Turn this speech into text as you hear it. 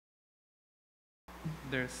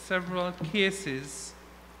there are several cases,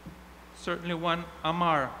 certainly one,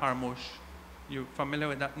 Harmouch. You familiar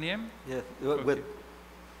with that name? Yes, Okay. with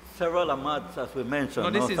several Ahmads, as we mentioned. No,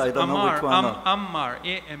 this is so I don't know which one. Ammar,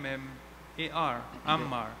 A-M-M-A-R,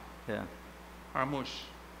 Ammar. Yeah. Harmouch,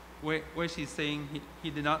 where she's saying he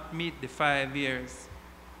did not meet the 5 years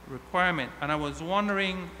requirement. And I was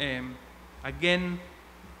wondering, again,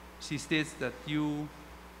 she states that you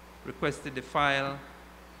requested the file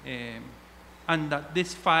and that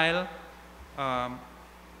this file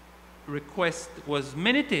request was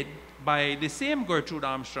minuted by the same Gertrude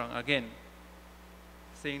Armstrong again,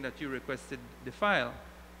 saying that you requested the file,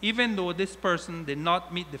 even though this person did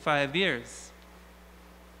not meet the 5 years.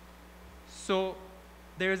 So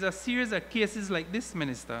there's a series of cases like this,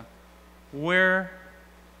 Minister, where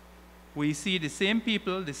we see the same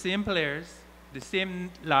people, the same players, the same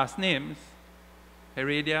last names,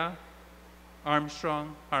 Heredia,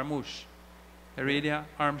 Armstrong, Harmouch. Heredia,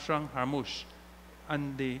 Armstrong, Harmouch.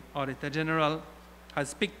 And the Auditor General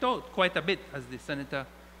has picked out quite a bit, as the Senator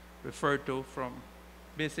referred to, from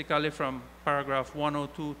basically from paragraph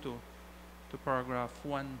 102 to paragraph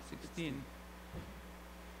 116.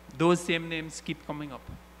 Those same names keep coming up.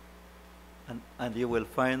 And you will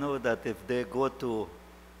find out that if they go to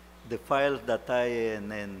the files that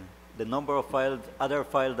and the number of files, other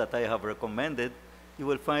files that I have recommended, you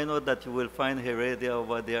will find out that you will find Heredia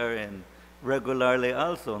over there and regularly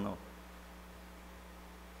also, no?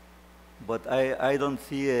 But I don't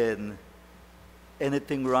see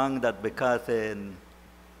anything wrong that because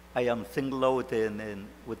I am singled out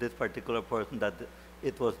with this particular person that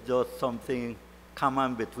it was just something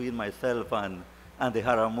common between myself and the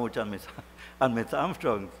Harmouch and Ms.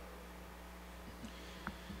 Armstrong.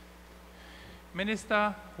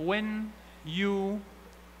 Minister, when you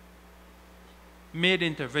made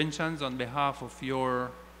interventions on behalf of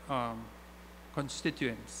your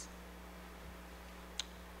constituents,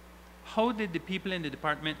 how did the people in the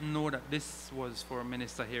department know that this was for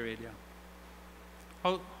Minister Heredia?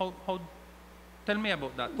 Tell me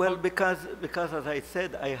about that. Well, because as I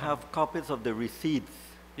said, I have copies of the receipts.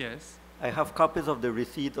 Yes. I have copies of the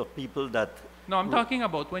receipt of people that. No, I'm talking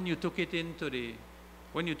about when you took it into the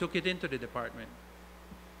department.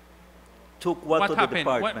 Took what to happened?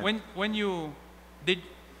 the department? When you did?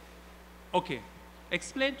 Okay,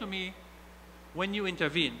 explain to me when you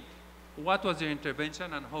intervened. What was your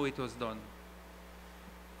intervention and how it was done?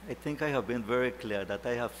 I think I have been very clear that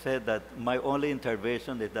I have said that my only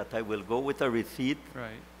intervention is that I will go with a receipt,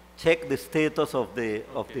 right, check the status of the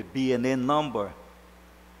BNN number.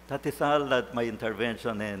 That is all that my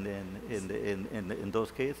intervention in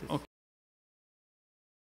those cases. Okay.